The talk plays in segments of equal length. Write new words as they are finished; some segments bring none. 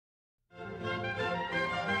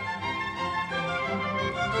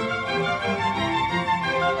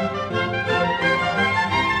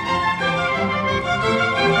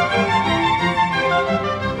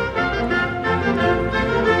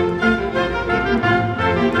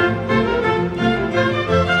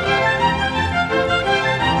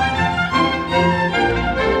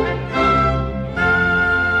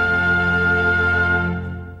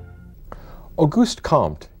Auguste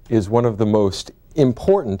Comte is one of the most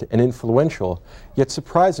important and influential, yet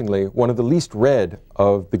surprisingly one of the least read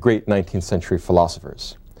of the great 19th century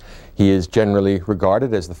philosophers. He is generally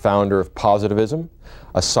regarded as the founder of positivism,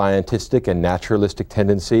 a scientistic and naturalistic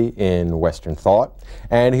tendency in Western thought,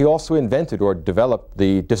 and he also invented or developed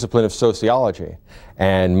the discipline of sociology,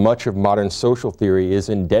 and much of modern social theory is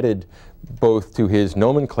indebted both to his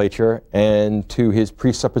nomenclature and to his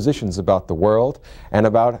presuppositions about the world and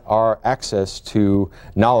about our access to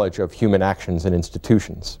knowledge of human actions and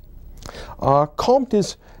institutions. Comte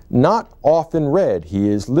is not often read. He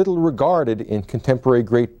is little regarded in contemporary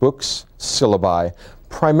great books, syllabi,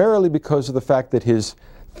 primarily because of the fact that his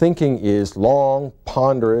thinking is long,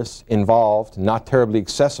 ponderous, involved, not terribly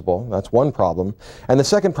accessible. That's one problem. And the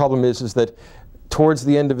second problem is that towards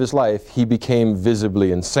the end of his life, he became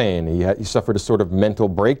visibly insane. He suffered a sort of mental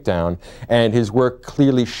breakdown, and his work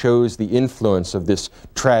clearly shows the influence of this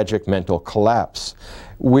tragic mental collapse,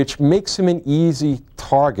 which makes him an easy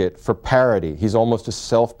target for parody. He's almost a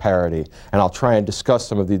self-parody, and I'll try and discuss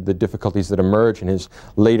some of the difficulties that emerge in his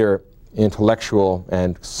later intellectual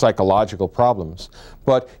and psychological problems.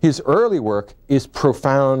 But his early work is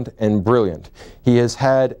profound and brilliant. He has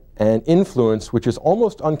had an influence which is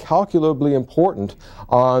almost incalculably important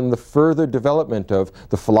on the further development of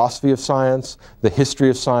the philosophy of science, the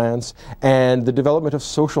history of science, and the development of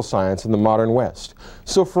social science in the modern West.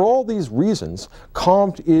 So for all these reasons,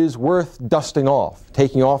 Comte is worth dusting off,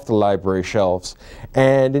 taking off the library shelves,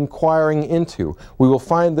 and inquiring into. We will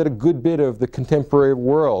find that a good bit of the contemporary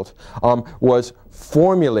world was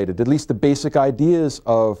formulated, at least the basic ideas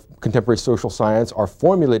of contemporary social science are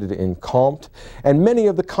formulated in Comte, and many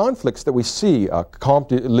of the conflicts that we see,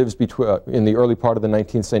 Comte lives in the early part of the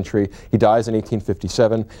 19th century, he dies in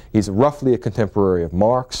 1857, he's roughly a contemporary of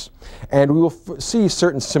Marx, and we will see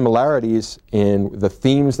certain similarities in the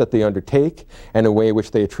themes that they undertake and the way in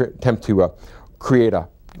which they attempt to create a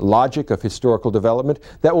logic of historical development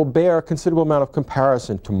that will bear a considerable amount of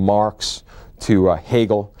comparison to Marx, to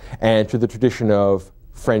Hegel, and to the tradition of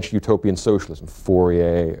French utopian socialism.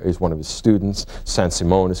 Fourier is one of his students.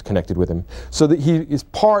 Saint-Simon is connected with him. So that he is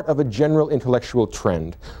part of a general intellectual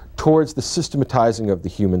trend towards the systematizing of the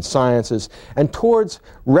human sciences and towards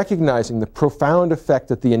recognizing the profound effect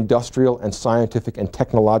that the industrial and scientific and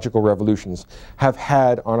technological revolutions have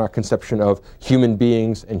had on our conception of human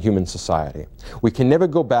beings and human society. We can never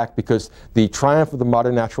go back because the triumph of the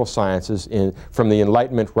modern natural sciences from the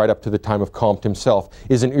Enlightenment right up to the time of Comte himself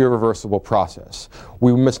is an irreversible process.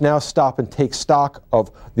 We must now stop and take stock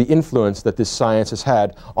of the influence that this science has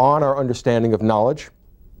had on our understanding of knowledge,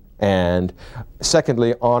 and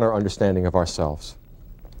secondly, on our understanding of ourselves.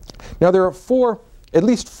 Now there are at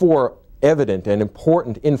least four evident and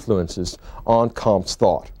important influences on Comte's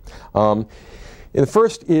thought. The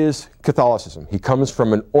first is Catholicism. He comes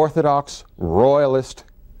from an Orthodox, royalist,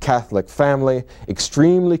 Catholic family,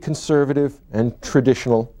 extremely conservative and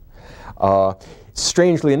traditional.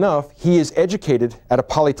 Strangely enough, he is educated at a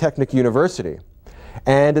polytechnic university,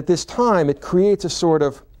 and at this time it creates a sort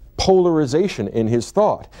of polarization in his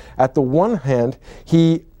thought. At the one hand,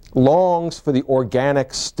 he longs for the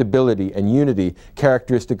organic stability and unity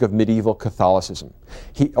characteristic of medieval Catholicism.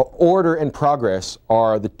 Order and progress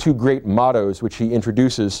are the two great mottos which he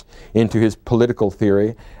introduces into his political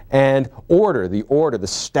theory, and the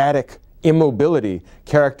static immobility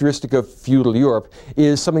characteristic of feudal Europe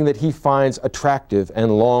is something that he finds attractive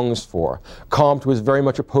and longs for. Comte was very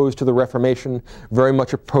much opposed to the Reformation, very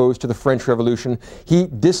much opposed to the French Revolution. He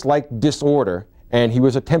disliked disorder, and he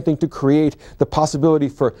was attempting to create the possibility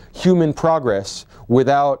for human progress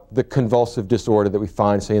without the convulsive disorder that we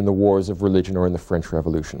find, say, in the wars of religion or in the French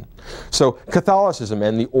Revolution. So Catholicism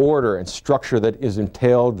and the order and structure that is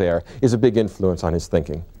entailed there is a big influence on his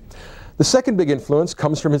thinking. The second big influence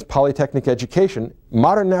comes from his polytechnic education.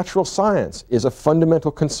 Modern natural science is a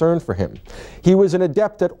fundamental concern for him. He was an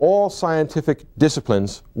adept at all scientific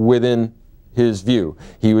disciplines within his view.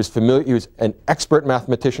 He was an expert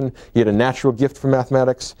mathematician. He had a natural gift for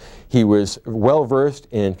mathematics. He was well versed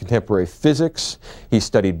in contemporary physics. He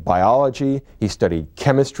studied biology. He studied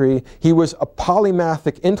chemistry. He was a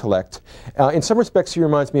polymathic intellect. In some respects, he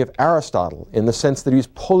reminds me of Aristotle in the sense that he's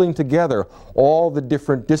pulling together all the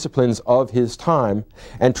different disciplines of his time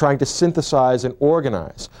and trying to synthesize and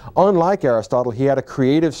organize. Unlike Aristotle, he had a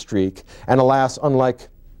creative streak, and alas, unlike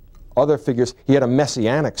other figures, he had a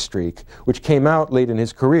messianic streak, which came out late in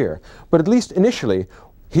his career. But at least initially,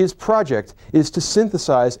 his project is to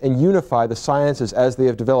synthesize and unify the sciences as they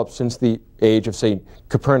have developed since the age of, say,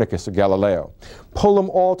 Copernicus or Galileo. Pull them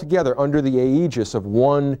all together under the aegis of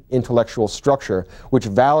one intellectual structure which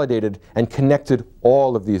validated and connected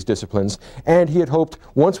all of these disciplines. And he had hoped,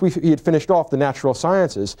 once he had finished off the natural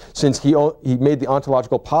sciences, since he made the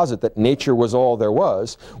ontological posit that nature was all there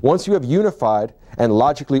was, once you have unified and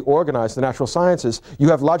logically organized the natural sciences, you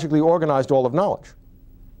have logically organized all of knowledge.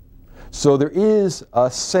 So there is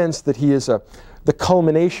a sense that he is the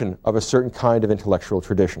culmination of a certain kind of intellectual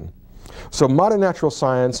tradition. So modern natural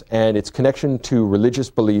science and its connection to religious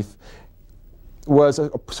belief was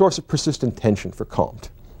a source of persistent tension for Comte.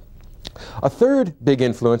 A third big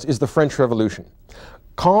influence is the French Revolution.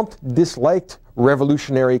 Comte disliked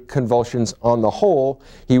revolutionary convulsions on the whole.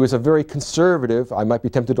 He was a very conservative, I might be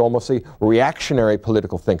tempted to almost say reactionary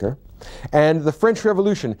political thinker. And the French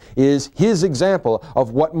Revolution is his example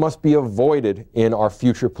of what must be avoided in our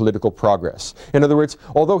future political progress. In other words,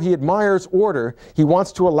 although he admires order, he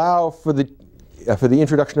wants to allow for the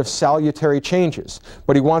introduction of salutary changes.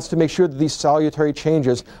 But he wants to make sure that these salutary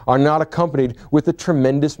changes are not accompanied with the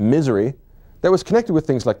tremendous misery that was connected with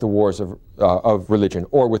things like the wars of religion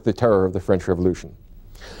or with the terror of the French Revolution.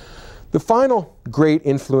 The final great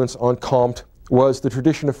influence on Comte was the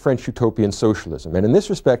tradition of French utopian socialism. And in this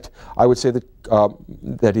respect, I would say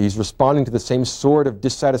that he's responding to the same sort of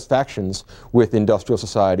dissatisfactions with industrial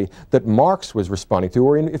society that Marx was responding to,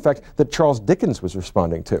 or in fact, that Charles Dickens was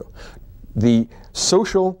responding to. The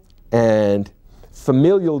social and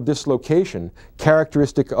familial dislocation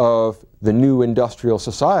characteristic of the new industrial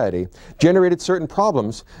society generated certain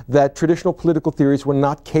problems that traditional political theories were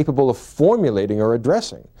not capable of formulating or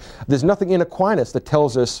addressing. There's nothing in Aquinas that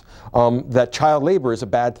tells us that child labor is a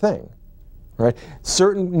bad thing. Right?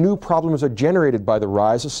 Certain new problems are generated by the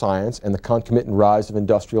rise of science and the concomitant rise of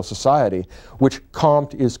industrial society, which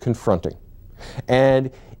Comte is confronting.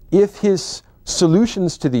 And if his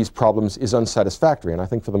solutions to these problems is unsatisfactory, and I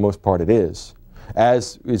think for the most part it is,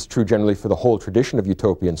 as is true generally for the whole tradition of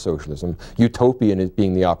utopian socialism, utopian is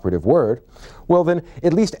being the operative word, well then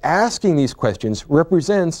at least asking these questions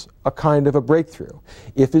represents a kind of a breakthrough.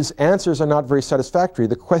 If his answers are not very satisfactory,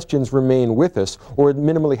 the questions remain with us, or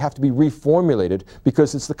minimally have to be reformulated,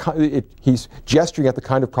 because he's gesturing at the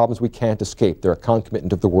kind of problems we can't escape. They're a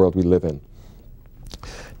concomitant of the world we live in.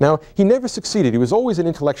 Now, he never succeeded. He was always an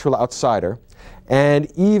intellectual outsider,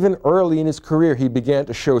 and even early in his career he began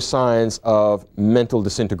to show signs of mental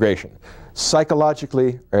disintegration.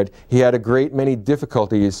 Psychologically, right, he had a great many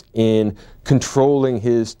difficulties in controlling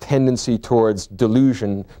his tendency towards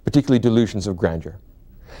delusion, particularly delusions of grandeur.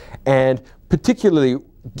 And particularly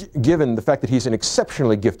given the fact that he's an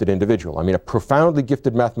exceptionally gifted individual, I mean a profoundly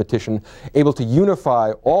gifted mathematician, able to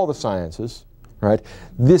unify all the sciences, right?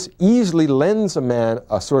 This easily lends a man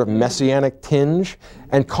a sort of messianic tinge,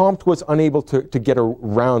 and Comte was unable to get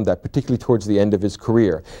around that, particularly towards the end of his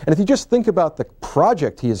career. And if you just think about the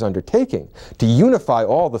project he is undertaking to unify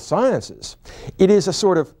all the sciences, it is a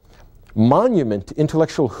sort of monument to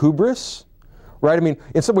intellectual hubris, right? I mean,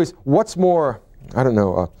 in some ways, what's more, I don't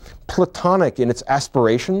know, platonic in its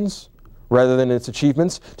aspirations rather than its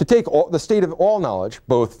achievements, to take the state of all knowledge,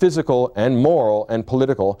 both physical and moral and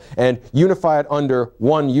political, and unify it under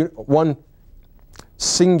one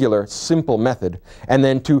singular, simple method, and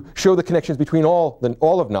then to show the connections between all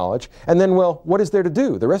of knowledge, and then, well, what is there to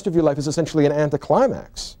do? The rest of your life is essentially an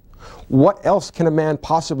anticlimax. What else can a man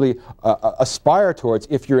possibly aspire towards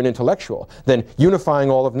if you're an intellectual than unifying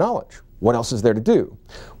all of knowledge? What else is there to do?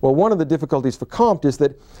 Well, one of the difficulties for Comte is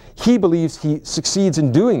that he believes he succeeds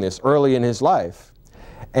in doing this early in his life,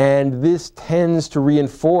 and this tends to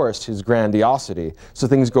reinforce his grandiosity, so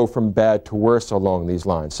things go from bad to worse along these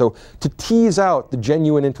lines. So to tease out the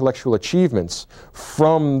genuine intellectual achievements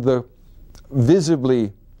from the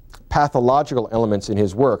visibly pathological elements in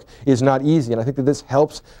his work is not easy, and I think that this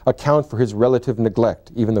helps account for his relative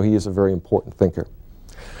neglect, even though he is a very important thinker.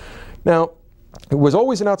 Now, he was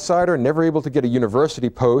always an outsider, never able to get a university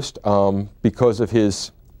post because of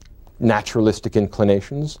his naturalistic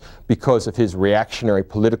inclinations, because of his reactionary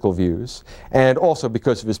political views, and also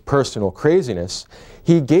because of his personal craziness.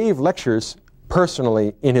 He gave lectures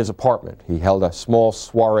personally in his apartment. He held a small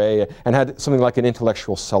soiree and had something like an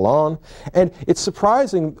intellectual salon. And it's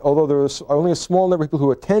surprising, although there was only a small number of people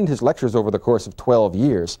who attend his lectures over the course of 12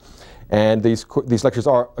 years, And these lectures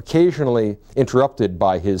are occasionally interrupted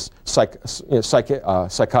by his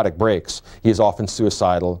psychotic breaks. He is often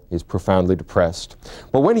suicidal. He's profoundly depressed.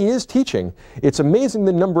 But when he is teaching, it's amazing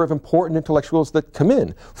the number of important intellectuals that come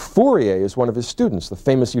in. Fourier is one of his students, the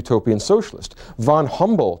famous utopian socialist. Von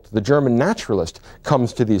Humboldt, the German naturalist,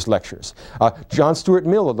 comes to these lectures. John Stuart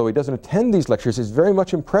Mill, although he doesn't attend these lectures, is very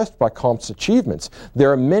much impressed by Comte's achievements.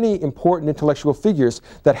 There are many important intellectual figures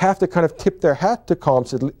that have to kind of tip their hat to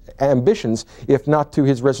Comte's ambitions, if not to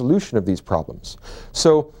his resolution of these problems.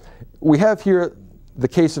 So we have here the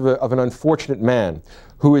case of an unfortunate man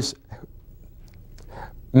who is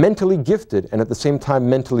mentally gifted and at the same time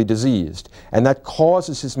mentally diseased, and that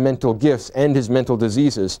causes his mental gifts and his mental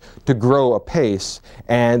diseases to grow apace,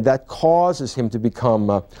 and that causes him to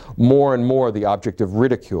become more and more the object of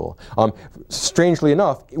ridicule. Strangely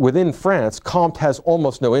enough, within France, Comte has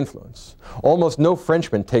almost no influence. Almost no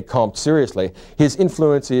Frenchmen take Comte seriously. His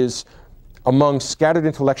influence is among scattered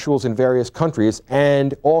intellectuals in various countries,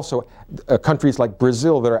 and also countries like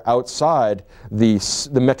Brazil that are outside the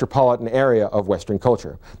metropolitan area of Western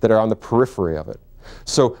culture, that are on the periphery of it.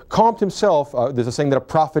 So Comte himself, there's a saying that a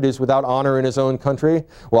prophet is without honor in his own country.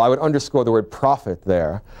 Well, I would underscore the word prophet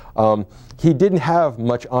there. He didn't have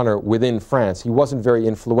much honor within France. He wasn't very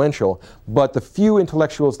influential, but the few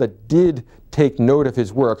intellectuals that did take note of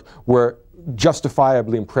his work were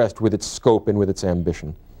justifiably impressed with its scope and with its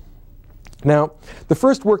ambition. Now, the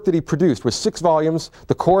first work that he produced was 6 volumes,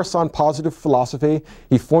 The Course on Positive Philosophy.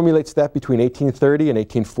 He formulates that between 1830 and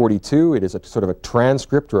 1842. It is a sort of a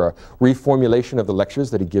transcript or a reformulation of the lectures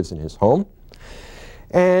that he gives in his home.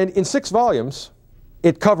 And in 6 volumes,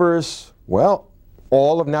 it covers, well,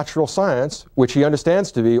 all of natural science, which he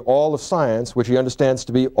understands to be all of science, which he understands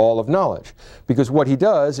to be all of knowledge. Because what he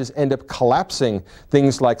does is end up collapsing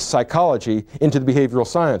things like psychology into the behavioral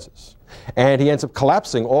sciences. And he ends up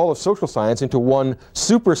collapsing all of social science into one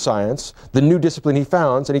super science, the new discipline he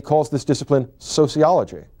founds, and he calls this discipline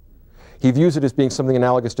sociology. He views it as being something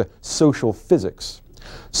analogous to social physics.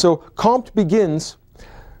 So Comte begins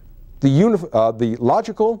the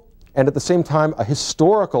logical and at the same time a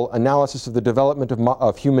historical analysis of the development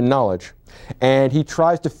of human knowledge. And he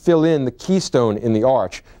tries to fill in the keystone in the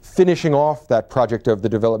arch, finishing off that project of the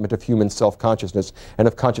development of human self-consciousness and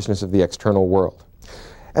of consciousness of the external world.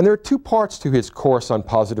 And there are 2 parts to his course on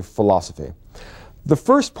positive philosophy. The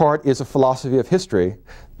first part is a philosophy of history.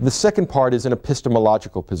 The second part is an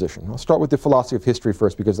epistemological position. I'll start with the philosophy of history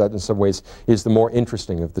first, because that in some ways is the more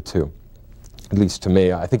interesting of the 2. At least to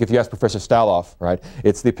me. I think if you ask Professor Staloff, right,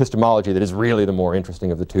 it's the epistemology that is really the more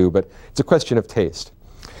interesting of the 2, but it's a question of taste.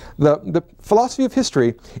 The philosophy of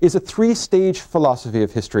history is a 3-stage philosophy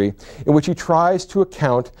of history in which he tries to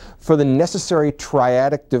account for the necessary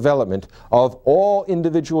triadic development of all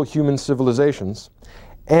individual human civilizations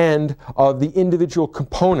and of the individual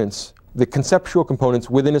components, the conceptual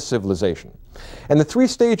components within a civilization. And the 3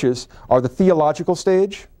 stages are the theological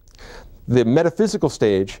stage, the metaphysical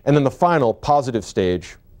stage, and then the final positive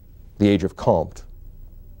stage, the age of Comte.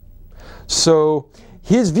 So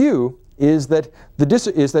his view is that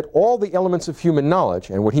all the elements of human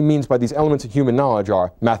knowledge, and what he means by these elements of human knowledge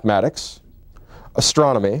are mathematics,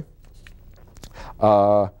 astronomy,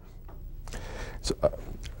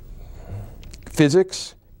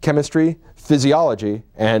 physics, chemistry, physiology,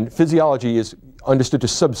 and physiology is understood to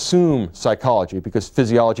subsume psychology, because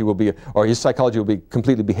physiology will be, or his psychology will be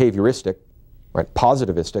completely behavioristic, right,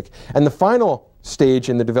 positivistic. And the final stage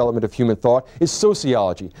in the development of human thought is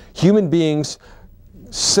sociology. Human beings'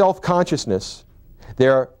 self-consciousness,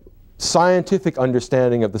 their scientific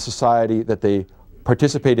understanding of the society that they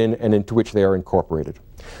participate in and into which they are incorporated.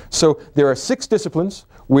 So there are 6 disciplines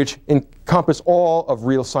which encompass all of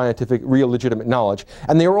real scientific, real legitimate knowledge,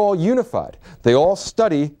 and they are all unified. They all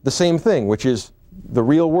study the same thing, which is the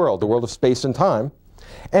real world, the world of space and time.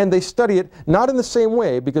 And they study it not in the same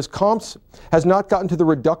way, because Comte has not gotten to the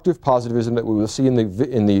reductive positivism that we will see in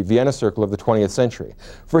the Vienna Circle of the 20th century.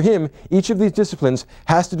 For him, each of these disciplines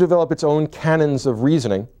has to develop its own canons of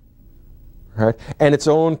reasoning, right, and its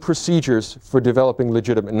own procedures for developing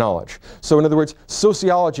legitimate knowledge. So in other words,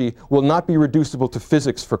 sociology will not be reducible to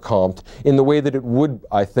physics for Comte in the way that it would,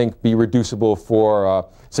 I think, be reducible for,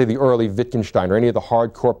 say, the early Wittgenstein or any of the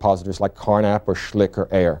hardcore positivists like Carnap or Schlick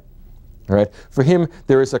or Ayer. Right? For him,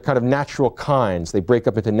 there is a kind of natural kinds. They break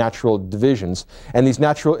up into natural divisions, and these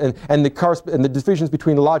natural and the divisions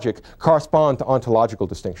between logic correspond to ontological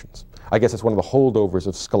distinctions. I guess it's one of the holdovers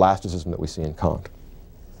of scholasticism that we see in Kant,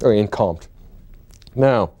 or in Comte.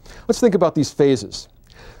 Now, let's think about these phases.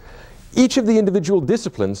 Each of the individual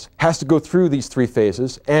disciplines has to go through these three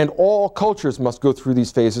phases, and all cultures must go through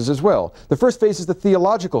these phases as well. The first phase is the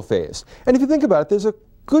theological phase. And if you think about it, there's a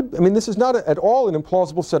good, I mean, this is not at all an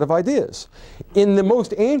implausible set of ideas. In the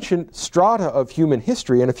most ancient strata of human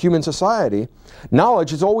history and of human society,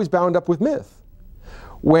 knowledge is always bound up with myth.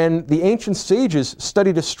 When the ancient sages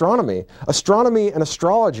studied astronomy, astronomy and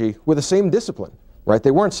astrology were the same discipline, right?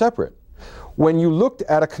 They weren't separate. When you looked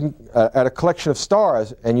at a collection of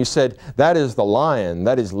stars and you said, that is the lion,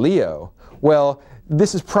 that is Leo, well,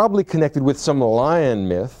 this is probably connected with some lion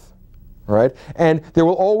myth, right? And there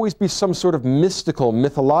will always be some sort of mystical,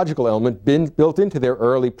 mythological element built into their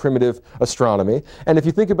early primitive astronomy. And if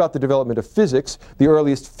you think about the development of physics, the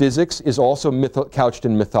earliest physics is also couched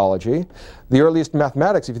in mythology. The earliest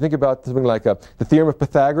mathematics, if you think about something like the theorem of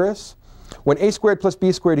Pythagoras, when a squared plus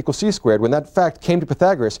b squared equals c squared, when that fact came to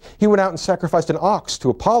Pythagoras, he went out and sacrificed an ox to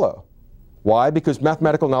Apollo. Why? Because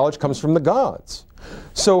mathematical knowledge comes from the gods.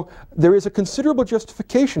 So there is a considerable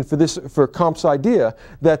justification for Comte's idea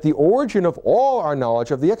that the origin of all our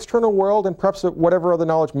knowledge of the external world, and perhaps whatever other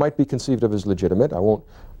knowledge might be conceived of as legitimate, I won't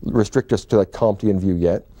restrict us to that Comtean view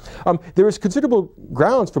yet, there is considerable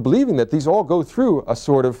grounds for believing that these all go through a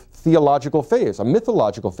sort of theological phase, a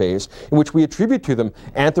mythological phase, in which we attribute to them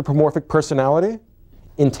anthropomorphic personality,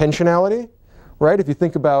 intentionality. Right? If you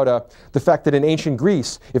think about the fact that in ancient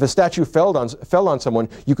Greece, if a statue fell on someone,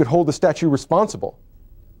 you could hold the statue responsible.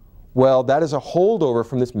 Well, that is a holdover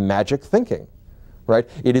from this magic thinking. Right?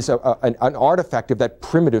 It is an artifact of that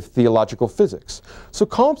primitive theological physics. So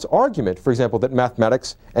Comte's argument, for example, that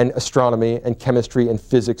mathematics and astronomy and chemistry and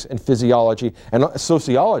physics and physiology and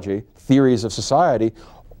sociology, theories of society,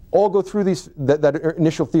 all go through that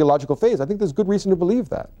initial theological phase, I think there's good reason to believe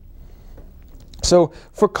that. So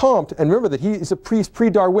for Comte, and remember that he is a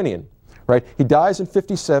pre-Darwinian, right? He dies in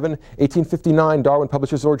 1859, Darwin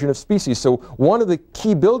publishes Origin of Species. So one of the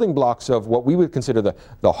key building blocks of what we would consider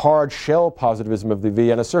the hard shell positivism of the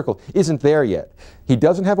Vienna Circle isn't there yet. He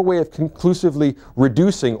doesn't have a way of conclusively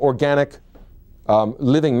reducing organic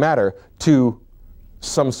living matter to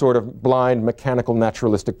some sort of blind, mechanical,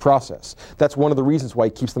 naturalistic process. That's one of the reasons why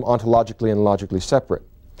he keeps them ontologically and logically separate.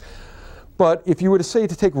 But if you were to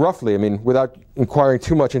take roughly, I mean, without inquiring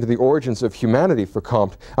too much into the origins of humanity for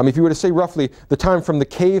Comte, if you were to say roughly the time from the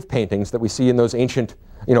cave paintings that we see in those ancient,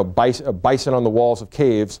 bison on the walls of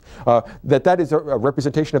caves, that is a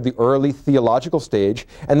representation of the early theological stage,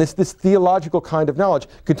 and this theological kind of knowledge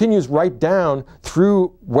continues right down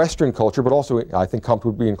through Western culture, but also I think Comte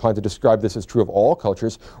would be inclined to describe this as true of all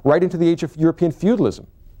cultures, right into the age of European feudalism.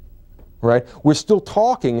 Right? We're still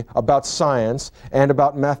talking about science and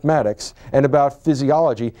about mathematics and about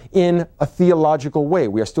physiology in a theological way.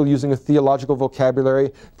 We are still using a theological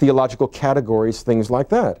vocabulary, theological categories, things like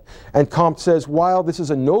that. And Comte says, while this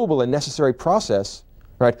is a noble and necessary process,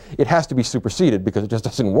 right, it has to be superseded because it just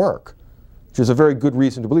doesn't work, which is a very good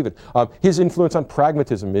reason to believe it. His influence on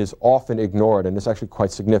pragmatism is often ignored, and it's actually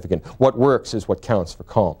quite significant. What works is what counts for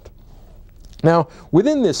Comte. Now,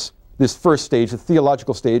 within this first stage, the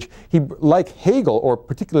theological stage, he, like Hegel, or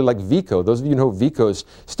particularly like Vico, those of you know Vico's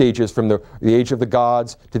stages from the age of the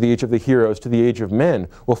gods to the age of the heroes to the age of men,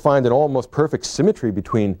 will find an almost perfect symmetry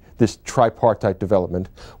between this tripartite development.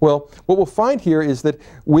 Well, what we'll find here is that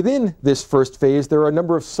within this first phase, there are a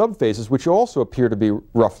number of subphases which also appear to be,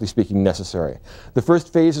 roughly speaking, necessary. The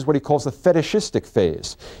first phase is what he calls the fetishistic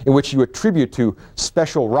phase, in which you attribute to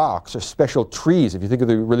special rocks or special trees, if you think of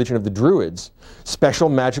the religion of the Druids, special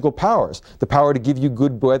magical powers, the power to give you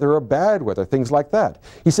good weather or bad weather, things like that.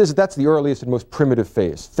 He says that that's the earliest and most primitive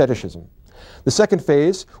phase, fetishism. The second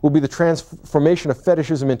phase will be the transformation of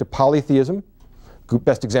fetishism into polytheism.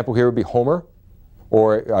 Best example here would be Homer,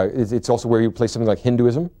 or it's also where you place something like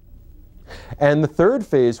Hinduism. And the third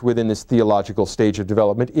phase within this theological stage of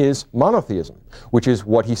development is monotheism, which is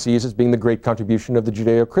what he sees as being the great contribution of the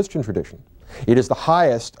Judeo-Christian tradition. It is the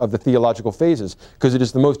highest of the theological phases because it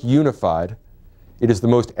is the most unified, it is the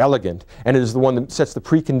most elegant, and it is the one that sets the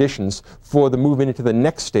preconditions for the movement into the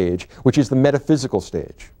next stage, which is the metaphysical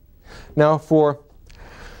stage. Now, for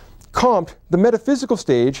Comte, the metaphysical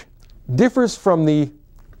stage differs from the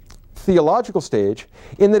theological stage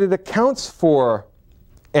in that it accounts for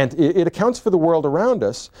the world around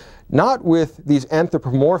us, not with these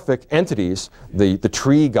anthropomorphic entities, the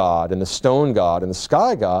tree god and the stone god and the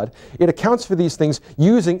sky god. It accounts for these things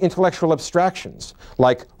using intellectual abstractions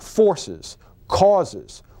like forces,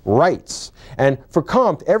 causes, rights. And for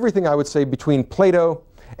Comte, everything, I would say, between Plato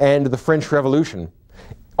and the French Revolution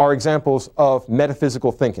are examples of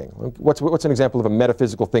metaphysical thinking. What's an example of a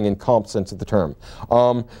metaphysical thing in Comte's sense of the term?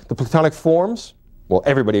 The Platonic forms, well,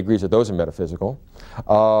 everybody agrees that those are metaphysical.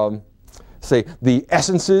 say, the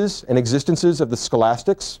essences and existences of the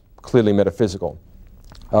scholastics, clearly metaphysical.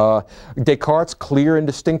 Descartes' clear and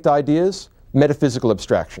distinct ideas, metaphysical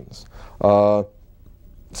abstractions.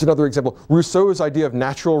 It's another example. Rousseau's idea of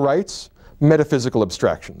natural rights, metaphysical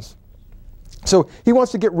abstractions. So he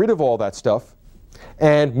wants to get rid of all that stuff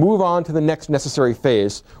and move on to the next necessary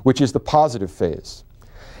phase, which is the positive phase.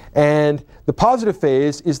 And the positive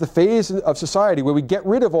phase is the phase of society where we get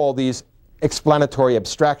rid of all these explanatory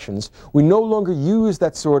abstractions. We no longer use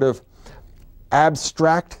that sort of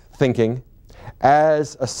abstract thinking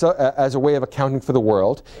as a way of accounting for the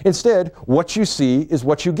world. Instead, what you see is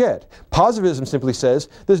what you get. Positivism simply says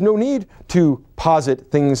there's no need to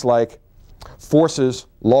posit things like forces,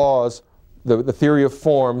 laws, the theory of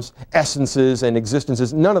forms, essences, and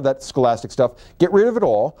existences, none of that scholastic stuff. Get rid of it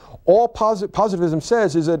all. All positivism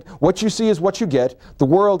says is that what you see is what you get. The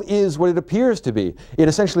world is what it appears to be. It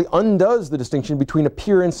essentially undoes the distinction between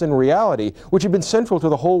appearance and reality, which had been central to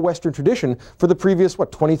the whole Western tradition for the previous,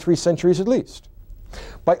 23 centuries at least.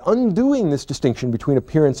 By undoing this distinction between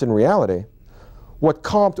appearance and reality, what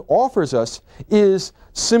Comte offers us is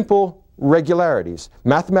simple regularities,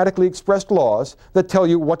 mathematically expressed laws that tell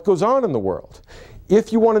you what goes on in the world.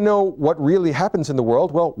 If you want to know what really happens in the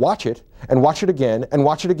world, well, watch it, and watch it again, and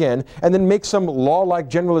watch it again, and then make some law-like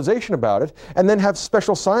generalization about it, and then have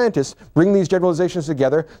special scientists bring these generalizations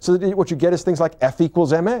together so that what you get is things like F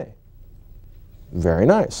equals ma. Very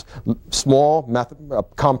nice. Small,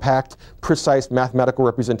 compact, precise mathematical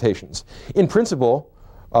representations. In principle,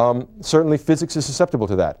 certainly physics is susceptible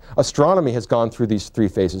to that. Astronomy has gone through these three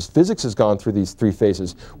phases. Physics has gone through these three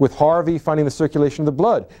phases. With Harvey finding the circulation of the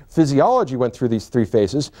blood, physiology went through these three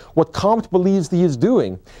phases. What Comte believes he is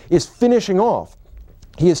doing is finishing off.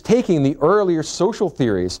 He is taking the earlier social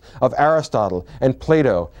theories of Aristotle and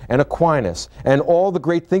Plato and Aquinas and all the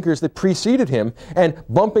great thinkers that preceded him and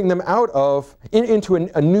bumping them out of into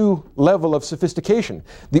a new level of sophistication.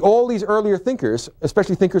 All these earlier thinkers,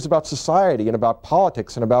 especially thinkers about society and about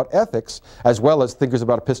politics and about ethics, as well as thinkers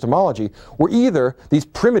about epistemology, were either these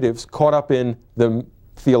primitives caught up in the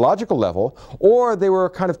theological level, or they were a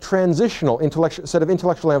kind of transitional set of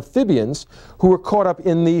intellectual amphibians who were caught up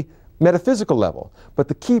in the metaphysical level. But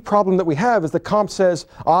the key problem that we have is that Comte says,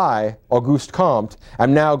 I, Auguste Comte,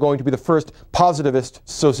 am now going to be the first positivist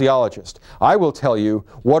sociologist. I will tell you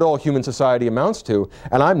what all human society amounts to,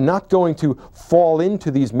 and I'm not going to fall into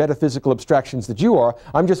these metaphysical abstractions that you are.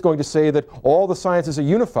 I'm just going to say that all the sciences are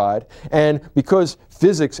unified, and because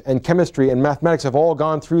physics and chemistry and mathematics have all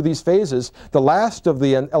gone through these phases, the last of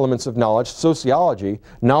the elements of knowledge, sociology,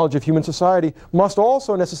 knowledge of human society, must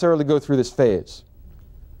also necessarily go through this phase.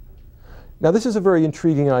 Now, this is a very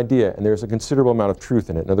intriguing idea, and there's a considerable amount of truth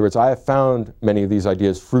in it. In other words, I have found many of these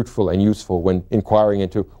ideas fruitful and useful when inquiring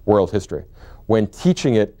into world history. When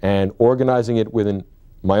teaching it and organizing it within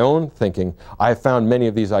my own thinking, I have found many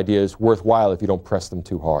of these ideas worthwhile if you don't press them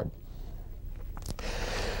too hard.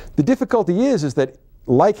 The difficulty is that,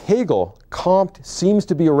 like Hegel, Comte seems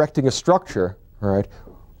to be erecting a structure, right,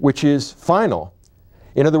 which is final.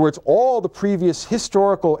 In other words, all the previous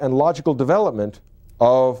historical and logical development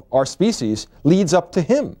of our species leads up to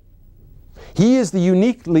him. He is the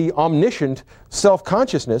uniquely omniscient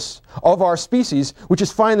self-consciousness of our species, which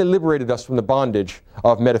has finally liberated us from the bondage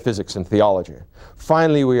of metaphysics and theology.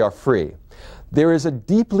 Finally, we are free. There is a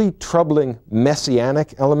deeply troubling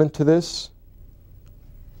messianic element to this.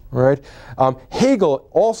 Right? Hegel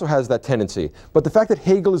also has that tendency, but the fact that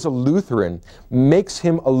Hegel is a Lutheran makes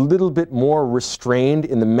him a little bit more restrained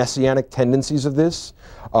in the messianic tendencies of this.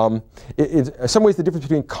 In some ways, the difference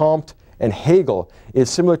between Comte and Hegel is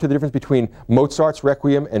similar to the difference between Mozart's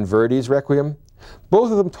Requiem and Verdi's Requiem.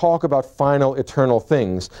 Both of them talk about final, eternal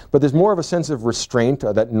things, but there's more of a sense of restraint,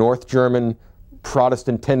 that North German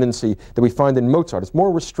Protestant tendency that we find in Mozart. It's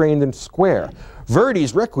more restrained and square.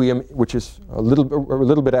 Verdi's Requiem, which is a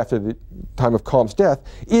little bit after the time of Comte's death,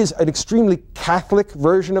 is an extremely Catholic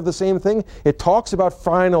version of the same thing. It talks about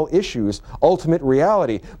final issues, ultimate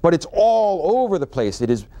reality, but it's all over the place. It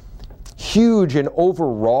is huge and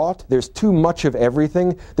overwrought. There's too much of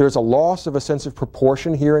everything. There's a loss of a sense of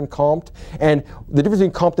proportion here in Comte. And the difference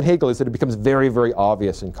between Comte and Hegel is that it becomes very, very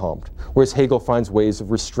obvious in Comte, whereas Hegel finds ways of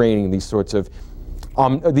restraining these sorts of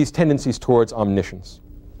these tendencies towards omniscience.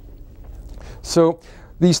 So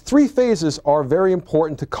these three phases are very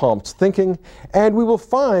important to Comte's thinking, and we will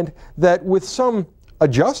find that with some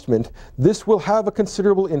adjustment, this will have a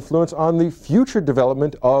considerable influence on the future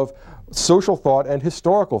development of social thought and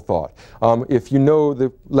historical thought. If you know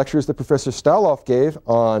the lectures that Professor Staloff gave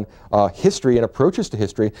on history and approaches to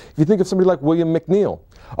history, if you think of somebody like William McNeill,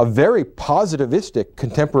 a very positivistic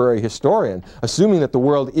contemporary historian, assuming that the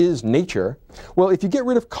world is nature, well, if you get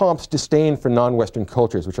rid of Comte's disdain for non-Western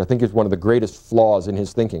cultures, which I think is one of the greatest flaws in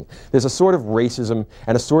his thinking, there's a sort of racism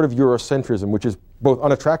and a sort of Eurocentrism which is both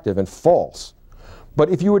unattractive and false. But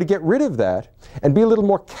if you were to get rid of that and be a little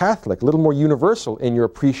more Catholic, a little more universal in your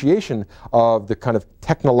appreciation of the kind of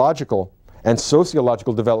technological and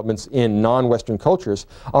sociological developments in non-Western cultures,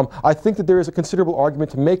 I think that there is a considerable argument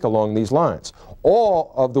to make along these lines.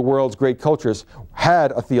 All of the world's great cultures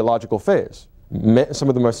had a theological phase. Some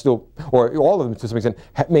of them are still, or all of them to some extent,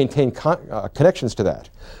 maintain connections to that.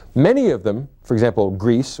 Many of them, for example,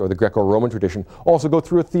 Greece or the Greco-Roman tradition, also go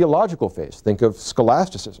through a theological phase. Think of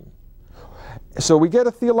scholasticism. So we get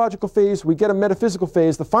a theological phase, we get a metaphysical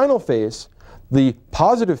phase. The final phase, the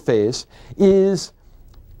positive phase, is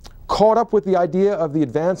caught up with the idea of the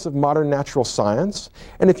advance of modern natural science.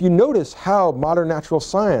 And if you notice how modern natural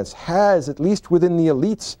science has, at least within the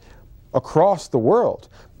elites across the world,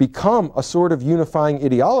 become a sort of unifying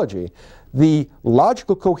ideology, the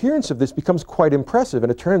logical coherence of this becomes quite impressive,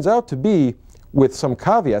 and it turns out to be, with some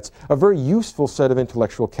caveats, a very useful set of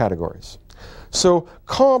intellectual categories. So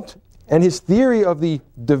Comte and his theory of the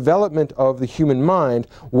development of the human mind,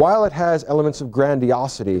 while it has elements of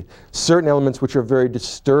grandiosity, certain elements which are very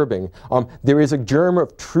disturbing, there is a germ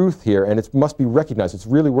of truth here, and it must be recognized. It's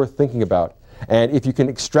really worth thinking about. And if you can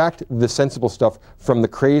extract the sensible stuff from the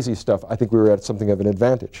crazy stuff, I think we were at something of an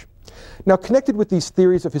advantage. Now, connected with these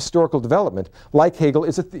theories of historical development, like Hegel,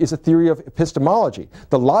 is a theory of epistemology,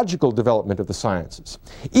 the logical development of the sciences.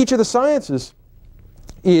 Each of the sciences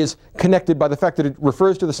is connected by the fact that it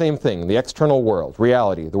refers to the same thing, the external world,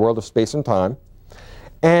 reality, the world of space and time,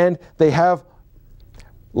 and they have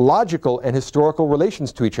logical and historical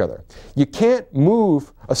relations to each other. You can't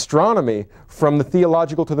move astronomy from the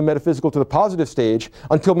theological to the metaphysical to the positive stage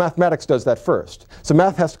until mathematics does that first. So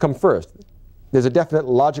math has to come first. There's a definite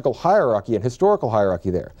logical hierarchy and historical hierarchy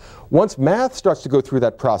there. Once math starts to go through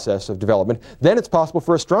that process of development, then it's possible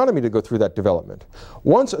for astronomy to go through that development.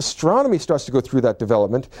 Once astronomy starts to go through that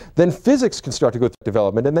development, then physics can start to go through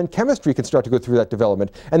development, and then chemistry can start to go through that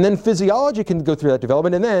development, and then physiology can go through that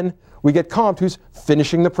development, and then we get Comte, who's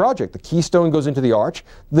finishing the project. The keystone goes into the arch.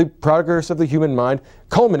 The progress of the human mind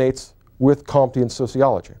culminates with Comtean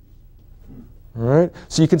sociology. All right?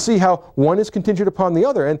 So you can see how one is contingent upon the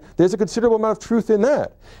other, and there's a considerable amount of truth in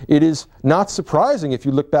that. It is not surprising if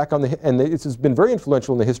you look back on and this has been very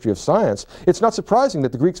influential in the history of science, it's not surprising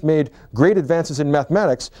that the Greeks made great advances in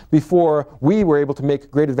mathematics before we were able to make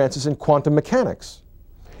great advances in quantum mechanics.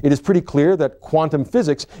 It is pretty clear that quantum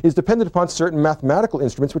physics is dependent upon certain mathematical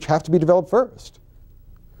instruments which have to be developed first.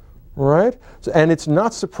 Right? So, and it's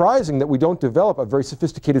not surprising that we don't develop a very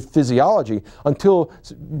sophisticated physiology until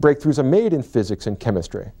breakthroughs are made in physics and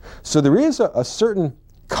chemistry. So there is a certain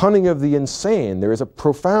cunning of the insane. There is a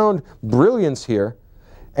profound brilliance here,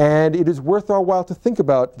 and it is worth our while to think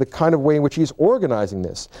about the kind of way in which he's organizing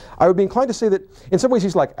this. I would be inclined to say that in some ways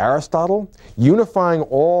he's like Aristotle, unifying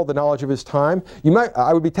all the knowledge of his time.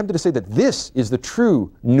 I would be tempted to say that this is the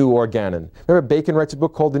true new organon. Remember Bacon writes a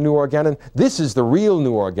book called The New Organon? This is the real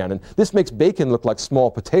new organon. This makes Bacon look like small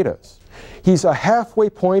potatoes. He's a halfway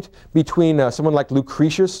point between someone like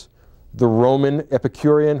Lucretius, the Roman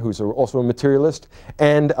Epicurean, who's also a materialist,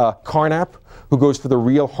 and Carnap, who goes for the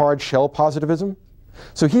real hard shell positivism.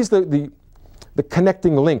 So he's the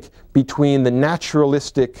connecting link between the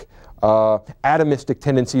naturalistic, atomistic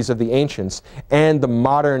tendencies of the ancients and the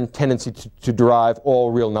modern tendency to derive all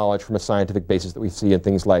real knowledge from a scientific basis that we see in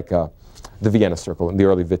things like the Vienna Circle and the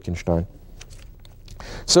early Wittgenstein.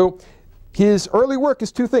 So his early work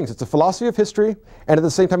is two things. It's a philosophy of history, and at the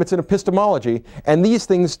same time it's an epistemology, and these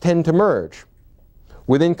things tend to merge.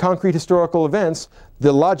 Within concrete historical events,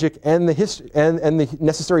 the logic and the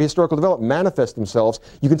necessary historical development manifest themselves.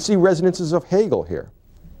 You can see resonances of Hegel here.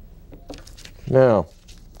 Now,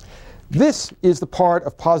 this is the part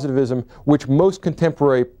of positivism which most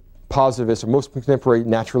contemporary positivists or most contemporary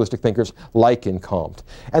naturalistic thinkers like in Comte.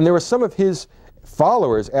 And there were some of his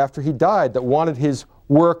followers after he died that wanted his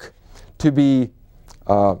work to be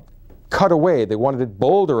cut away. They wanted it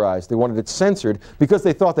boulderized. They wanted it censored because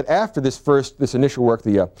they thought that after this initial work,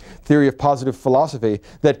 the theory of positive philosophy,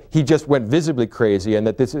 that he just went visibly crazy, and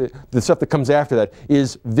that the stuff that comes after that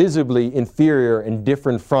is visibly inferior and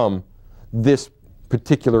different from this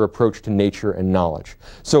particular approach to nature and knowledge.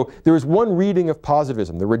 So there is one reading of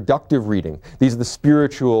positivism, the reductive reading. These are the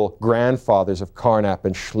spiritual grandfathers of Carnap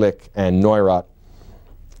and Schlick and Neurath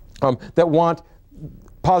that want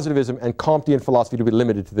positivism and Comtean philosophy to be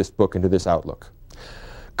limited to this book and to this outlook.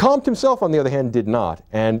 Comte himself, on the other hand, did not.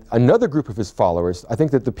 And another group of his followers, I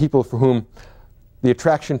think that the people for whom the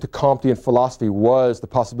attraction to Comtean philosophy was the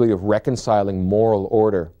possibility of reconciling moral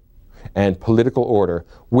order and political order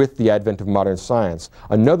with the advent of modern science.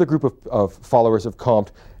 Another group of followers of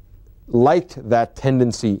Comte liked that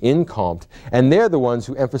tendency in Comte, and they're the ones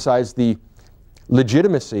who emphasize the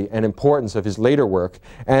legitimacy and importance of his later work.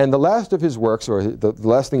 And the last of his works, or the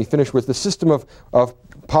last thing he finished, was the system of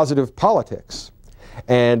positive politics.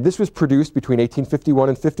 And this was produced between 1851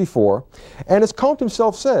 and 54. And as Comte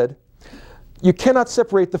himself said, you cannot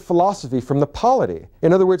separate the philosophy from the polity.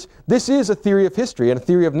 In other words, this is a theory of history and a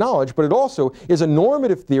theory of knowledge, but it also is a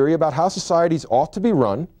normative theory about how societies ought to be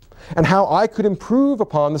run and how I could improve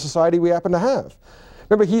upon the society we happen to have.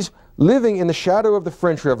 Remember, he's living in the shadow of the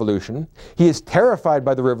French Revolution. He is terrified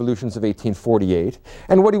by the revolutions of 1848.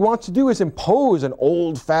 And what he wants to do is impose an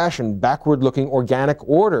old-fashioned, backward-looking organic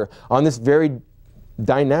order on this very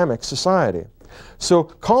dynamic society. So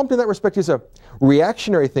Comte, in that respect, is a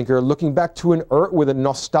reactionary thinker looking back to with a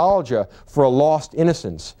nostalgia for a lost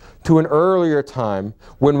innocence, to an earlier time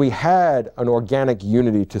when we had an organic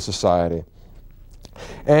unity to society.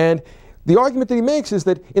 And the argument that he makes is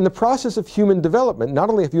that in the process of human development, not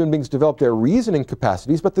only have human beings developed their reasoning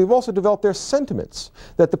capacities, but they've also developed their sentiments.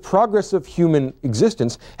 That the progress of human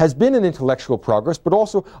existence has been an intellectual progress, but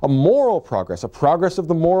also a moral progress, a progress of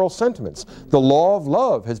the moral sentiments. The law of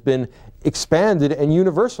love has been expanded and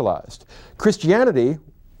universalized. Christianity,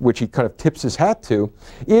 which he kind of tips his hat to,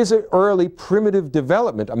 is an early primitive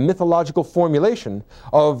development, a mythological formulation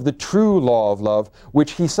of the true law of love,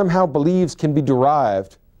 which he somehow believes can be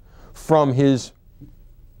derived from his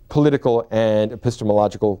political and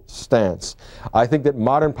epistemological stance. I think that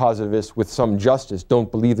modern positivists, with some justice, don't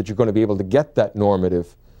believe that you're going to be able to get that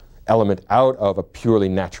normative element out of a purely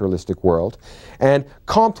naturalistic world. And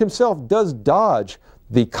Comte himself does dodge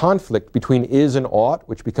the conflict between is and ought,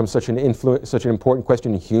 which becomes such an important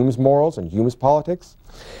question in Hume's morals and Hume's politics.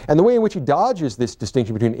 And the way in which he dodges this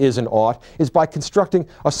distinction between is and ought is by constructing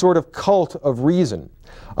a sort of cult of reason.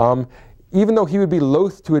 Even though he would be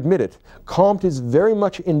loath to admit it, Comte is very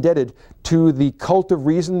much indebted to the cult of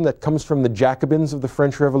reason that comes from the Jacobins of the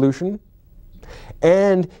French Revolution.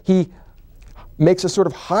 And he makes a sort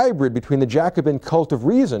of hybrid between the Jacobin cult of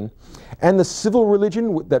reason and the civil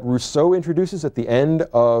religion that Rousseau introduces at the end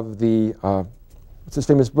of the, what's his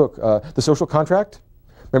famous book, The Social Contract?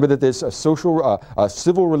 Remember that there's a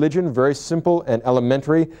civil religion, very simple and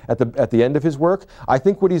elementary at the end of his work? I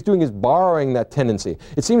think what he's doing is borrowing that tendency.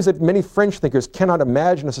 It seems that many French thinkers cannot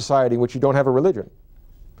imagine a society in which you don't have a religion,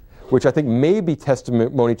 which I think may be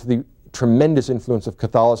testimony to the tremendous influence of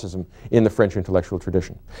Catholicism in the French intellectual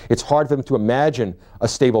tradition. It's hard for them to imagine a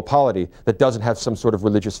stable polity that doesn't have some sort of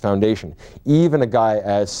religious foundation. Even a guy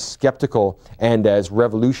as skeptical and as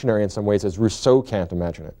revolutionary in some ways as Rousseau can't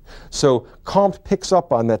imagine it. So Comte picks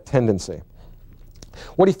up on that tendency.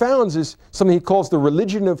 What he founds is something he calls the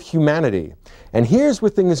religion of humanity. And here's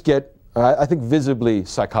where things get, I think, visibly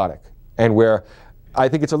psychotic, and where I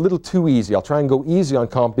think it's a little too easy. I'll try and go easy on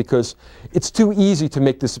Comte because it's too easy to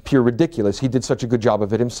make this appear ridiculous. He did such a good job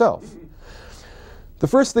of it himself. The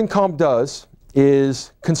first thing Comte does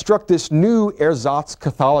is construct this new ersatz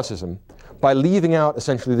Catholicism by leaving out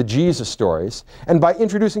essentially the Jesus stories and by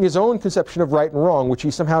introducing his own conception of right and wrong, which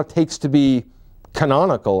he somehow takes to be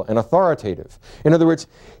canonical and authoritative. In other words,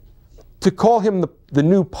 to call him the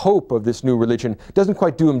new pope of this new religion doesn't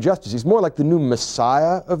quite do him justice. He's more like the new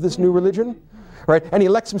messiah of this new religion. Right? And he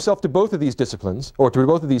elects himself to both of these disciplines, or to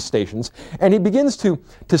both of these stations, and he begins to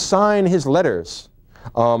sign his letters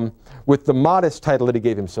with the modest title that he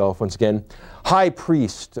gave himself, once again, High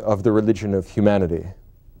Priest of the Religion of Humanity,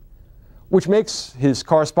 which makes his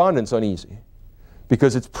correspondence uneasy,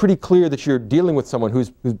 because it's pretty clear that you're dealing with someone whose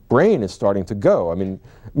brain is starting to go. I mean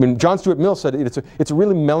John Stuart Mill said it's a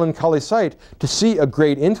really melancholy sight to see a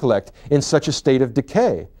great intellect in such a state of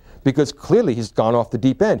decay. Because clearly he's gone off the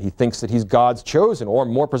deep end. He thinks that he's God's chosen, or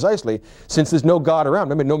more precisely, since there's no God around,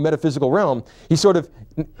 no metaphysical realm, he sort of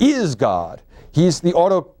is God. He's the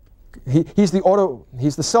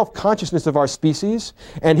self-consciousness of our species,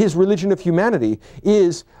 and his religion of humanity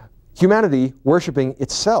is humanity worshiping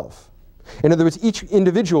itself. In other words, each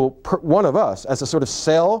individual one of us as a sort of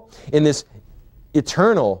cell in this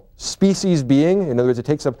eternal species being. In other words, it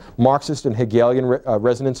takes up Marxist and Hegelian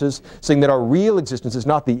resonances, saying that our real existence is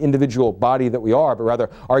not the individual body that we are, but rather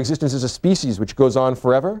our existence is a species which goes on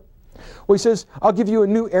forever. Well, he says, I'll give you a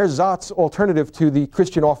new ersatz alternative to the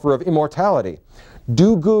Christian offer of immortality.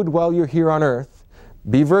 Do good while you're here on earth,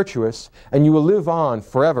 be virtuous, and you will live on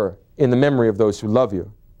forever in the memory of those who love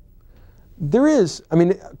you. There is, I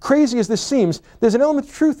mean, crazy as this seems, there's an element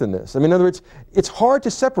of truth in this. I mean, in other words, it's hard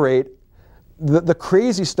to separate the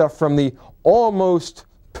crazy stuff from the almost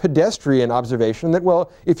pedestrian observation that,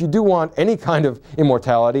 well, if you do want any kind of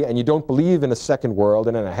immortality and you don't believe in a second world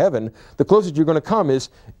and in a heaven, the closest you're going to come is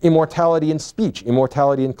immortality in speech,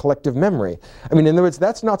 immortality in collective memory. I mean, in other words,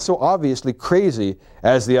 that's not so obviously crazy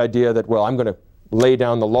as the idea that, well, I'm going to lay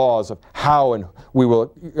down the laws of how and we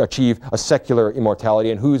will achieve a secular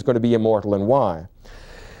immortality and who's going to be immortal and why.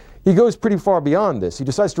 He goes pretty far beyond this. He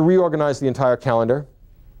decides to reorganize the entire calendar,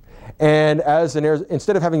 and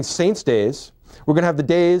instead of having saints' days, we're going to have the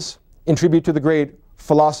days in tribute to the great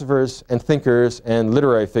philosophers and thinkers and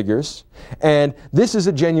literary figures. And this is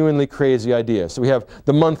a genuinely crazy idea. So we have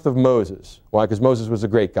the month of Moses. Why? Because Moses was a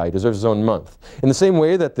great guy. He deserves his own month. In the same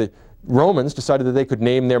way that the Romans decided that they could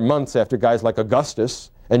name their months after guys like Augustus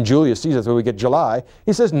and Julius Caesar, so we get July.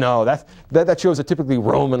 He says, no, that shows a typically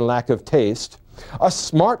Roman lack of taste. Us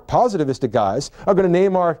smart positivistic guys are going to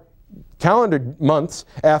name our calendar months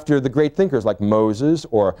after the great thinkers like Moses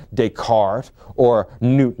or Descartes or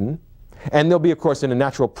Newton. And they'll be, of course, in a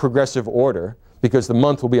natural progressive order because the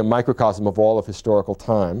month will be a microcosm of all of historical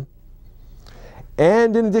time.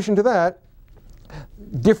 And in addition to that,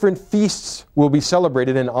 different feasts will be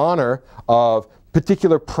celebrated in honor of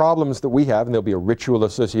particular problems that we have, and there'll be a ritual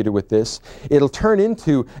associated with this. It'll turn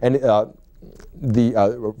into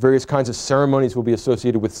the various kinds of ceremonies will be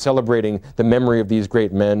associated with celebrating the memory of these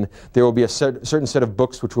great men. There will be a certain set of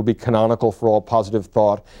books which will be canonical for all positive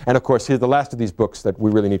thought. And of course, the last of these books that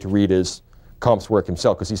we really need to read is Comte's work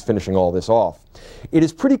himself, because he's finishing all this off. It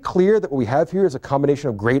is pretty clear that what we have here is a combination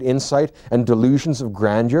of great insight and delusions of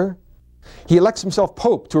grandeur. He elects himself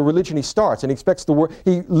pope to a religion he starts, and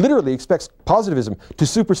he literally expects positivism to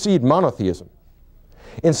supersede monotheism.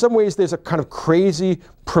 In some ways, there's a kind of crazy,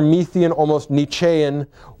 Promethean, almost Nietzschean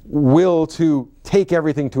will to take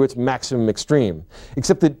everything to its maximum extreme,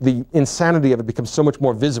 except that the insanity of it becomes so much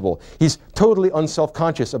more visible. He's totally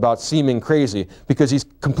unself-conscious about seeming crazy because he's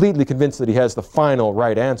completely convinced that he has the final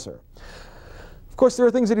right answer. Of course, there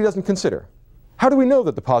are things that he doesn't consider. How do we know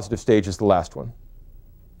that the positive stage is the last one?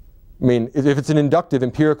 I mean, if it's an inductive,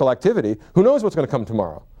 empirical activity, who knows what's going to come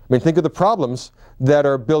tomorrow? I mean, think of the problems that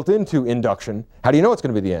are built into induction. How do you know it's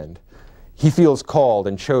going to be the end? He feels called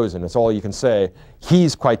and chosen. That's all you can say.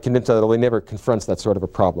 He's quite convinced that he never confronts that sort of a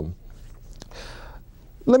problem.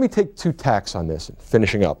 Let me take two tacks on this,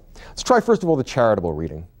 finishing up. Let's try, first of all, the charitable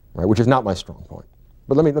reading, right, which is not my strong point.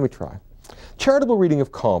 But let me try. Charitable reading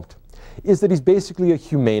of Comte is that he's basically a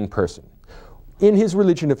humane person. In his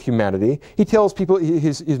religion of humanity, he tells people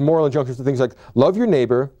his moral injunctions are things like, love your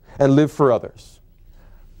neighbor and live for others.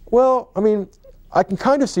 Well, I mean, I can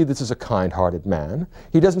kind of see this as a kind-hearted man.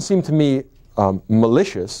 He doesn't seem to me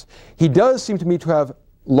malicious. He does seem to me to have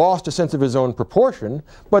lost a sense of his own proportion,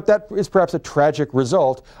 but that is perhaps a tragic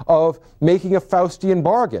result of making a Faustian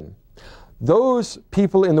bargain. Those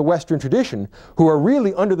people in the Western tradition who are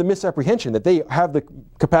really under the misapprehension that they have the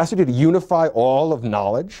capacity to unify all of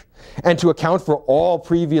knowledge and to account for all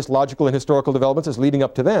previous logical and historical developments as leading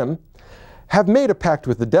up to them, have made a pact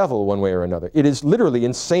with the devil one way or another. It is literally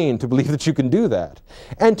insane to believe that you can do that.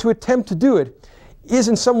 And to attempt to do it is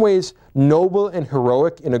in some ways noble and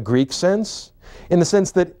heroic in a Greek sense, in the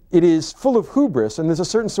sense that it is full of hubris, and there's a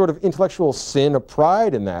certain sort of intellectual sin, a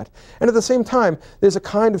pride in that. And at the same time, there's a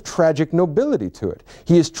kind of tragic nobility to it.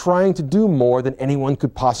 He is trying to do more than anyone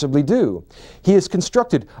could possibly do. He has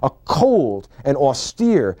constructed a cold and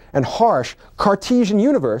austere and harsh Cartesian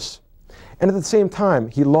universe, and at the same time,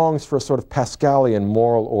 he longs for a sort of Pascalian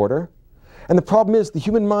moral order. And the problem is the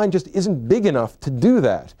human mind just isn't big enough to do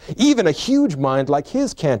that. Even a huge mind like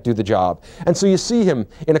his can't do the job. And so you see him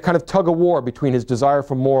in a kind of tug-of-war between his desire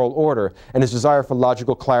for moral order and his desire for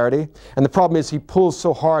logical clarity. And the problem is he pulls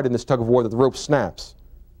so hard in this tug-of-war that the rope snaps.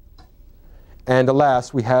 And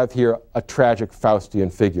alas, we have here a tragic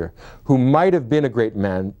Faustian figure who might have been a great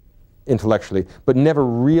man intellectually, but never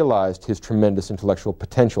realized his tremendous intellectual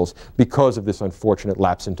potentials because of this unfortunate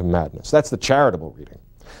lapse into madness. That's the charitable reading.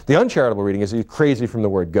 The uncharitable reading is he's crazy from the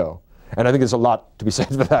word go. And I think there's a lot to be said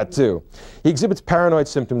for that, too. He exhibits paranoid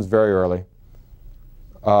symptoms very early.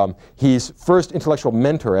 His first intellectual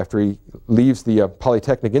mentor after he leaves the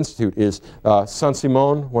Polytechnic Institute is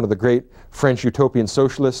Saint-Simon, one of the great French utopian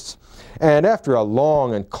socialists. And after a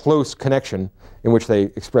long and close connection in which they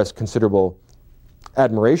express considerable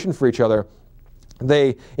admiration for each other,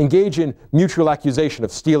 they engage in mutual accusation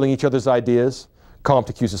of stealing each other's ideas.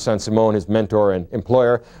 Comte accuses Saint-Simon, his mentor and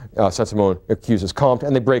employer. Saint-Simon accuses Comte,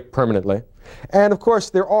 and they break permanently. And of course,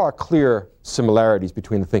 there are clear similarities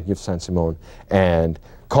between the thinking of Saint-Simon and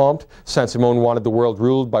Comte. Saint-Simon wanted the world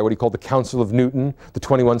ruled by what he called the Council of Newton, the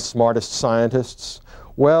 21 smartest scientists.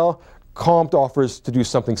 Well, Comte offers to do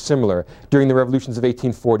something similar. During the revolutions of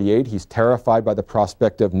 1848, he's terrified by the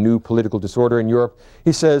prospect of new political disorder in Europe.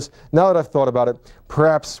 He says, now that I've thought about it,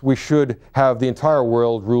 perhaps we should have the entire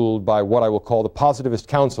world ruled by what I will call the Positivist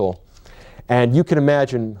Council. And you can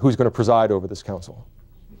imagine who's going to preside over this council.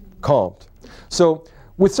 Comte. So,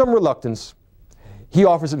 with some reluctance, he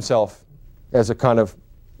offers himself as a kind of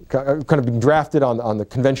being drafted on the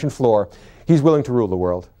convention floor. He's willing to rule the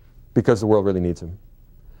world because the world really needs him.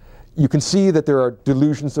 You can see that there are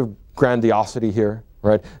delusions of grandiosity here,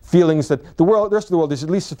 right? Feelings that the rest of the world is at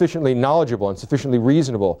least sufficiently knowledgeable and sufficiently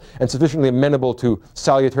reasonable and sufficiently amenable to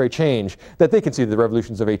salutary change that they can see that the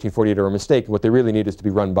revolutions of 1848 are a mistake. What they really need is to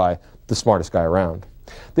be run by the smartest guy around.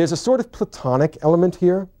 There's a sort of Platonic element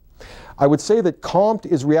here. I would say that Comte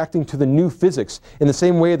is reacting to the new physics in the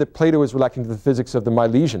same way that Plato is reacting to the physics of the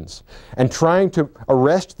Milesians and trying to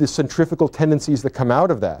arrest the centrifugal tendencies that come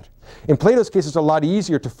out of that. In Plato's case, it's a lot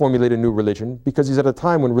easier to formulate a new religion because he's at a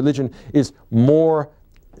time when religion is more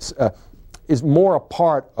a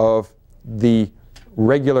part of the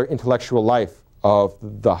regular intellectual life of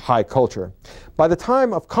the high culture. By the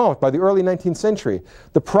time of Comte, by the early 19th century,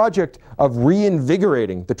 the project of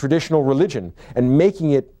reinvigorating the traditional religion and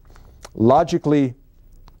making it logically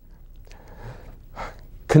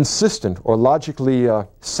consistent or logically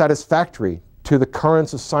satisfactory to the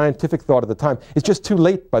currents of scientific thought at the time is just too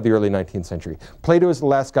late by the early 19th century. Plato is the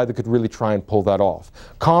last guy that could really try and pull that off.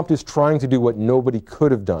 Comte is trying to do what nobody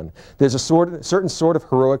could have done. There's a certain sort of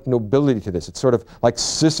heroic nobility to this. It's sort of like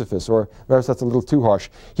Sisyphus, or perhaps that's a little too harsh.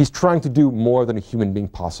 He's trying to do more than a human being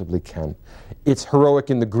possibly can. It's heroic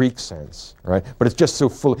in the Greek sense, right? But it's just so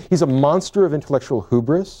full. He's a monster of intellectual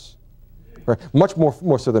hubris, right? Much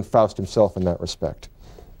more so than Faust himself in that respect.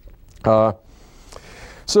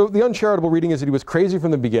 So the uncharitable reading is that he was crazy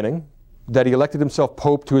from the beginning, that he elected himself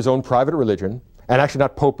Pope to his own private religion, and actually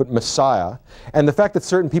not Pope but Messiah, and the fact that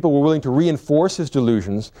certain people were willing to reinforce his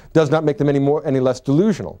delusions does not make them any less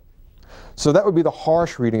delusional. So that would be the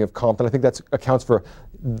harsh reading of Comte, and I think that accounts for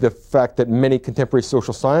the fact that many contemporary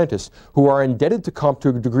social scientists who are indebted to Comte to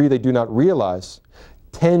a degree they do not realize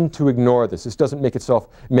tend to ignore this. This doesn't make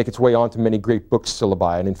its way onto many great book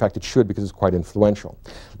syllabi, and in fact it should because it's quite influential.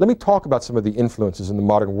 Let me talk about some of the influences in the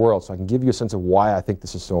modern world so I can give you a sense of why I think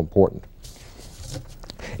this is so important.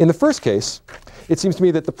 In the first case, it seems to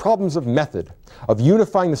me that the problems of method, of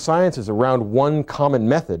unifying the sciences around one common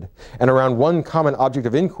method and around one common object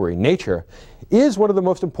of inquiry, nature, is one of the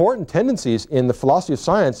most important tendencies in the philosophy of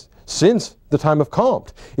science since the time of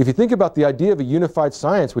Comte. If you think about the idea of a unified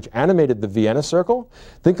science which animated the Vienna Circle,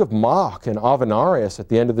 think of Mach and Avenarius at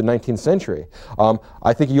the end of the 19th century.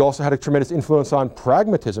 I think he also had a tremendous influence on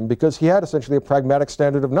pragmatism because he had essentially a pragmatic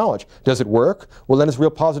standard of knowledge. Does it work? Well, then it's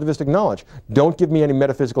real positivistic knowledge. Don't give me any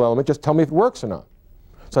metaphysical element, just tell me if it works or not.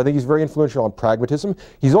 So I think he's very influential on pragmatism.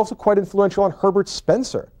 He's also quite influential on Herbert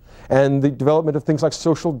Spencer and the development of things like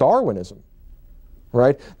social Darwinism.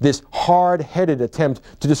 Right? This hard-headed attempt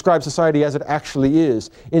to describe society as it actually is,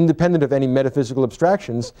 independent of any metaphysical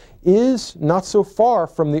abstractions, is not so far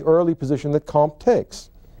from the early position that Comte takes.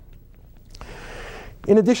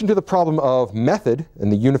 In addition to the problem of method and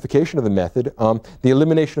the unification of the method, the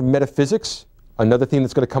elimination of metaphysics, another theme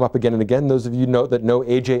that's going to come up again and again. Those of you that know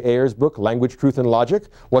A.J. Ayer's book, Language, Truth, and Logic,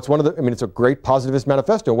 it's a great positivist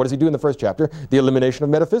manifesto. What does he do in the first chapter? The elimination of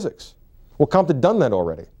metaphysics. Well, Comte had done that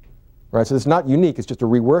already. Right? So it's not unique, it's just a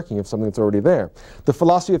reworking of something that's already there. The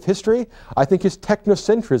philosophy of history, I think his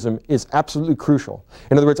technocentrism is absolutely crucial.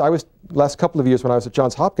 In other words, last couple of years when I was at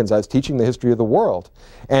Johns Hopkins, I was teaching the history of the world.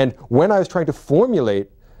 And when I was trying to formulate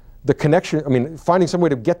the connection, finding some way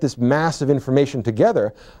to get this mass of information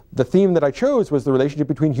together, the theme that I chose was the relationship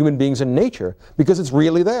between human beings and nature, because it's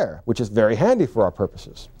really there, which is very handy for our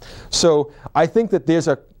purposes. So I think that there's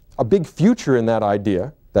a big future in that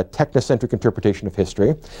idea, that technocentric interpretation of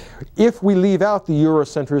history, if we leave out the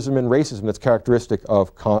Eurocentrism and racism that's characteristic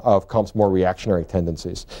of Comte's more reactionary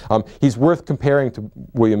tendencies. He's worth comparing to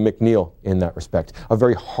William McNeill in that respect, a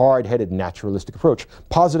very hard-headed naturalistic approach,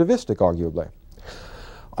 positivistic arguably.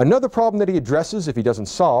 Another problem that he addresses, if he doesn't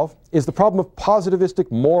solve, is the problem of positivistic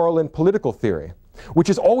moral and political theory, which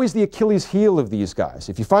is always the Achilles heel of these guys.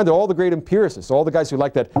 If you find that all the great empiricists, all the guys who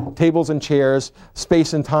like that tables and chairs,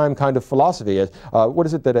 space and time kind of philosophy, what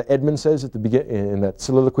is it that Edmund says at the beginning in that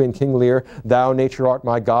soliloquy in King Lear, "Thou, nature, art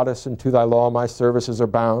my goddess, and to thy law my services are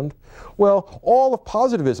bound." Well, all of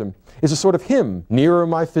positivism is a sort of hymn, "Nearer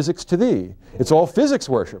my physics to thee." It's all physics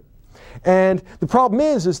worship. And the problem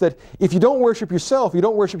is that if you don't worship yourself, you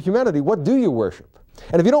don't worship humanity, what do you worship?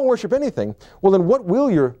 And if you don't worship anything, well then what will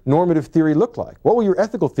your normative theory look like? What will your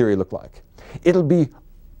ethical theory look like? It'll be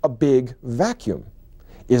a big vacuum.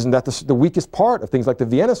 Isn't that the weakest part of things like the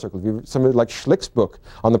Vienna Circle? Somebody like Schlick's book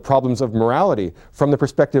on the problems of morality from the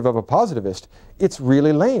perspective of a positivist, it's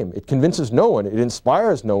really lame. It convinces no one, it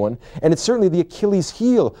inspires no one, and it's certainly the Achilles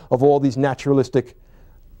heel of all these naturalistic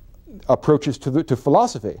approaches to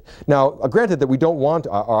philosophy. Now, granted that we don't want,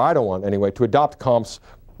 or I don't want anyway, to adopt Comte's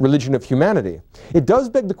religion of humanity. It does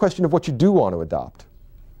beg the question of what you do want to adopt.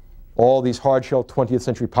 All these hard-shell 20th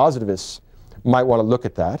century positivists might want to look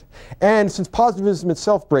at that. And since positivism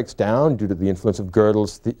itself breaks down due to the influence of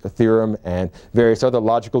Gödel's theorem and various other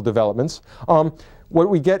logical developments, what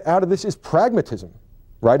we get out of this is pragmatism,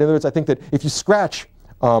 right? In other words, I think that if you scratch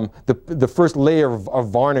the first layer of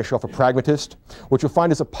varnish off a pragmatist, what you'll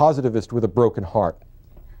find is a positivist with a broken heart,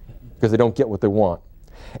 because they don't get what they want.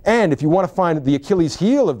 And if you want to find the Achilles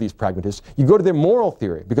heel of these pragmatists, you go to their moral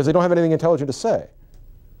theory, because they don't have anything intelligent to say.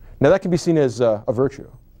 Now that can be seen as a virtue.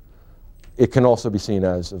 It can also be seen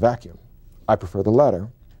as a vacuum. I prefer the latter.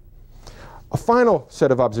 A final set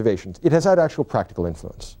of observations. It has had actual practical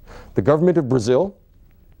influence. The government of Brazil,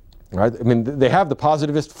 right, I mean, they have the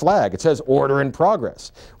positivist flag. It says order and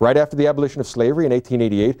progress. Right after the abolition of slavery in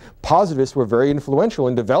 1888, positivists were very influential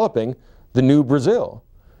in developing the new Brazil.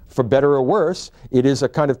 For better or worse, it is a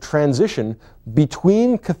kind of transition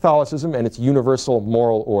between Catholicism and its universal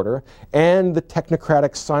moral order and the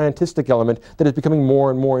technocratic scientistic element that is becoming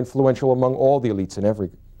more and more influential among all the elites in every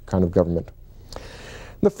kind of government.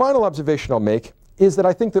 The final observation I'll make is that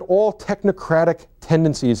I think that all technocratic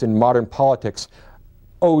tendencies in modern politics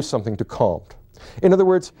owe something to Comte. In other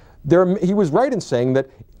words, he was right in saying that,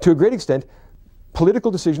 to a great extent,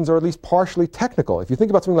 political decisions are at least partially technical. If you think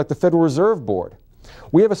about something like the Federal Reserve Board,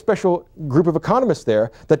 we have a special group of economists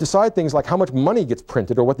there that decide things like how much money gets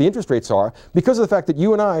printed or what the interest rates are, because of the fact that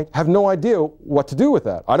you and I have no idea what to do with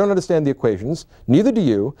that. I don't understand the equations, neither do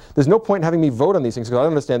you. There's no point in having me vote on these things because I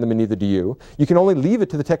don't understand them and neither do you. You can only leave it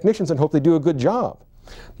to the technicians and hope they do a good job.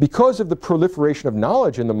 Because of the proliferation of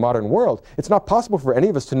knowledge in the modern world, it's not possible for any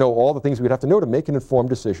of us to know all the things we'd have to know to make an informed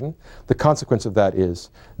decision. The consequence of that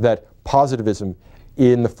is that positivism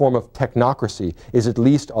in the form of technocracy is at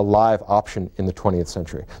least a live option in the 20th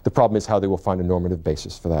century. The problem is how they will find a normative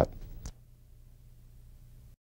basis for that.